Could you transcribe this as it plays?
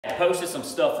I posted some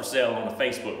stuff for sale on the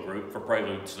Facebook group for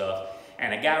Prelude stuff,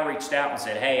 and a guy reached out and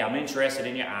said, hey, I'm interested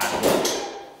in your item.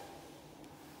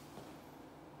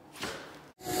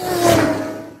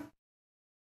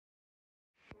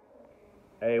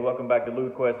 Hey, welcome back to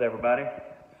Lube Quest, everybody.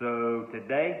 So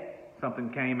today, something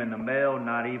came in the mail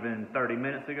not even 30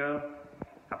 minutes ago.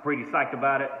 I'm pretty psyched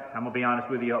about it. I'm gonna be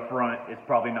honest with you up front. It's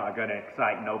probably not gonna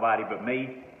excite nobody but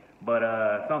me.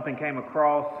 But something came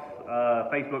across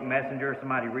Facebook Messenger.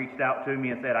 Somebody reached out to me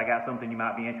and said, I got something you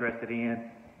might be interested in.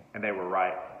 And they were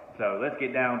right. So let's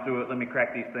get down to it. Let me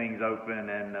crack these things open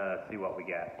and see what we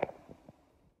got.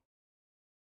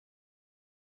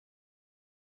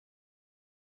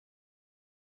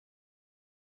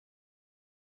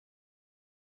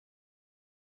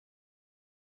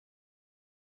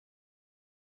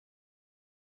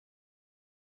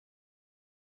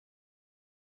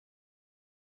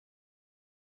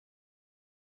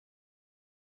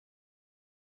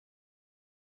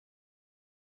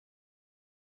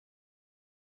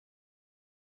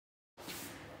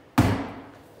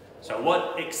 So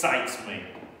what excites me?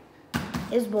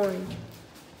 It's boring.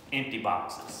 Empty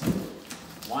boxes.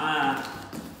 Why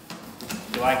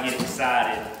do I get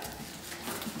excited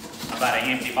about an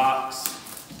empty box?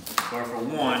 Well, for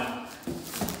one,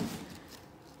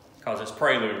 because it's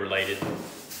Prelude related.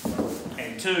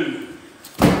 And two,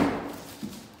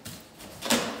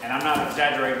 and I'm not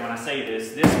exaggerating when I say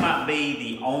this, this might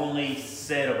be the only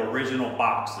set of original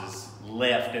boxes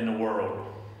left in the world.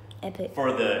 Epic.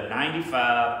 For the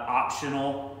 95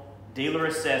 optional dealer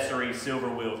accessory silver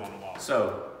wheels on the wall.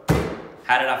 So,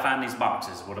 how did I find these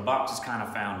boxes? Well, the boxes kind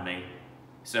of found me.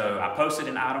 So, I posted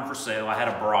an item for sale. I had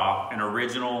a bra, an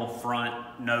original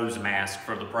front nose mask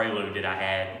for the Prelude that I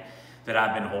had, that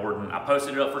I've been hoarding. I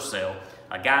posted it up for sale.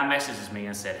 A guy messages me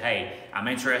and said, hey, I'm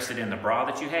interested in the bra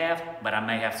that you have, but I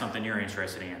may have something you're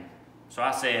interested in. So I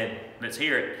said, let's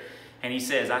hear it. And he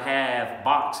says, I have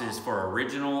boxes for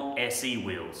original SE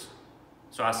wheels.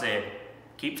 So I said,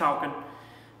 keep talking,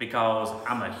 because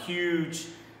I'm a huge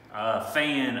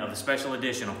fan of the special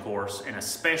edition, of course, and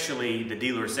especially the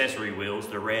dealer accessory wheels,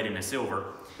 the red and the silver.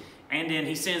 And then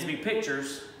he sends me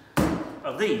pictures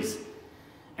of these.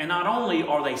 And not only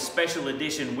are they special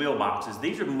edition wheel boxes,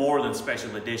 these are more than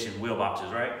special edition wheel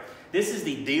boxes, right? This is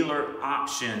the dealer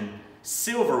option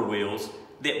silver wheels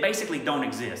that basically don't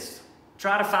exist.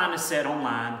 Try to find a set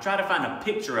online, try to find a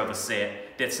picture of a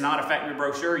set that's not a factory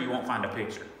brochure, you won't find a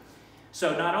picture.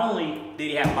 So not only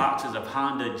did he have boxes of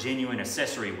Honda genuine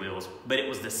accessory wheels, but it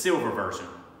was the silver version,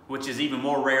 which is even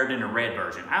more rare than the red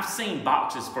version. I've seen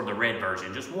boxes for the red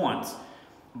version just once,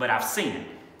 but I've seen it.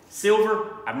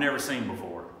 Silver, I've never seen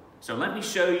before. So let me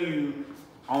show you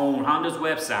on Honda's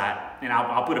website, and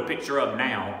I'll put a picture up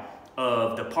now,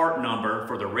 of the part number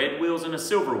for the red wheels and the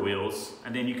silver wheels,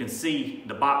 and then you can see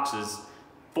the boxes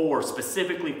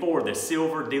specifically for the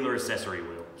silver dealer accessory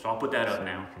wheel. So I'll put that up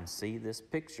now. You can see this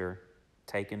picture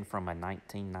taken from a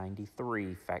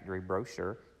 1993 factory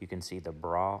brochure. You can see the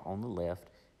bra on the left,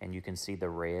 and you can see the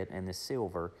red and the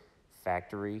silver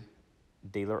factory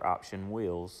dealer option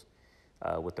wheels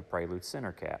with the Prelude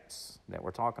center caps that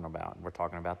we're talking about. We're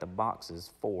talking about the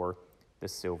boxes for the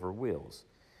silver wheels.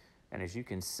 And as you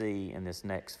can see in this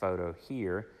next photo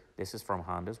here, this is from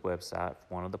Honda's website,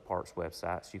 one of the parts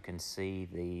websites. You can see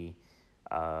the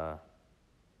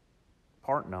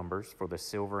part numbers for the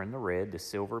silver and the red, the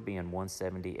silver being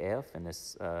 170F and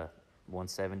this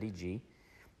 170G.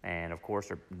 And of course,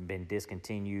 they've been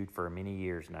discontinued for many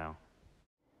years now.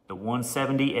 The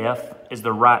 170F is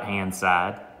the right-hand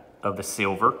side of the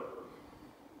silver.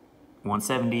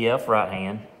 170F right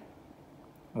hand,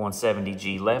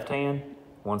 170G left hand,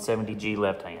 170G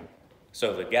left hand.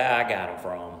 So the guy I got them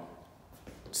from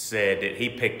said that he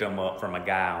picked them up from a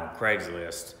guy on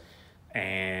Craigslist,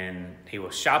 and he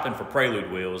was shopping for Prelude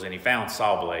wheels, and he found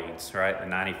saw blades, right? The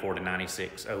 94 to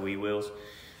 96 OE wheels.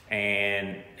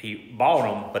 And he bought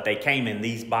them, but they came in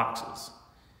these boxes.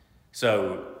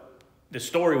 So the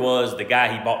story was the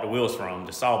guy he bought the wheels from,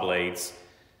 the saw blades,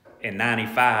 in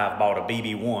 95 bought a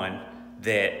BB1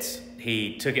 that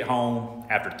he took it home.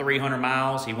 After 300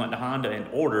 miles, he went to Honda and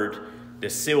ordered the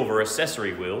silver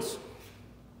accessory wheels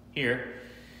here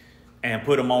and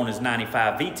put them on his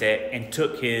 95 VTEC and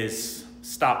took his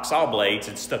stock saw blades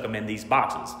and stuck them in these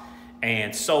boxes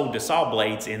and sold the saw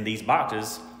blades in these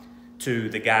boxes to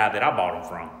the guy that I bought them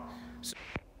from.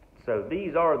 So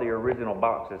these are the original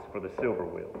boxes for the silver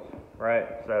wheels, right?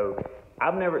 So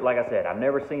I've never, like I said, I've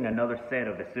never seen another set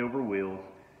of the silver wheels,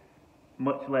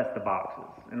 much less the boxes.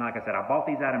 And like I said, I bought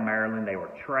these out of Maryland. They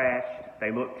were trashed.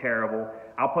 They looked terrible.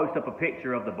 I'll post up a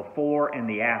picture of the before and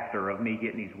the after of me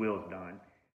getting these wheels done.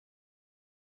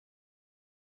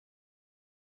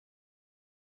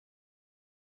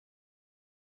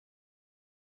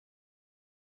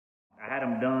 had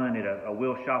them done at a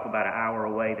wheel shop about an hour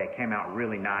away. They came out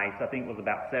really nice. I think it was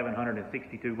about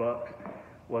 $762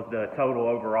 was the total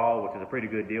overall, which is a pretty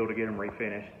good deal to get them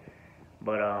refinished.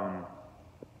 But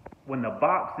when the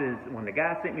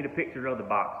guy sent me the pictures of the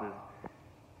boxes,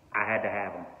 I had to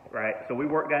have them, right? So we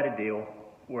worked out a deal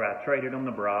where I traded them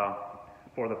the bra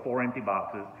for the 4 empty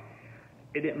boxes.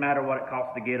 It didn't matter what it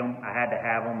cost to get them. I had to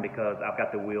have them because I've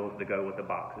got the wheels to go with the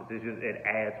boxes. It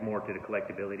adds more to the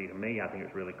collectability to me. I think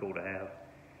it's really cool to have.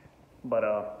 But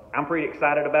I'm pretty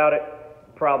excited about it.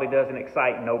 Probably doesn't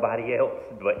excite nobody else,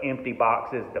 but empty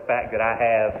boxes, the fact that I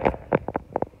have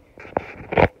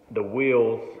the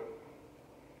wheels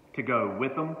to go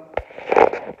with them,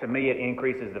 to me it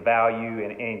increases the value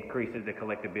and increases the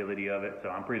collectability of it. So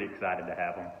I'm pretty excited to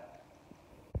have them.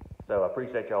 So I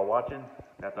appreciate y'all watching.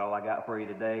 That's all I got for you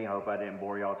today. I hope I didn't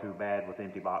bore y'all too bad with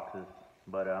empty boxes.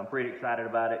 But I'm pretty excited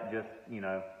about it just,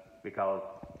 because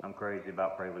I'm crazy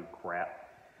about Prelude crap.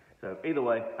 So either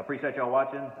way, I appreciate y'all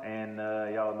watching, and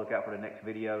y'all look out for the next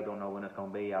video. Don't know when it's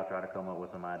going to be. I'll try to come up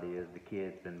with some ideas. The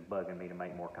kids been bugging me to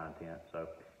make more content. So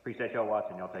appreciate y'all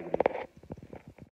watching. Y'all take it easy.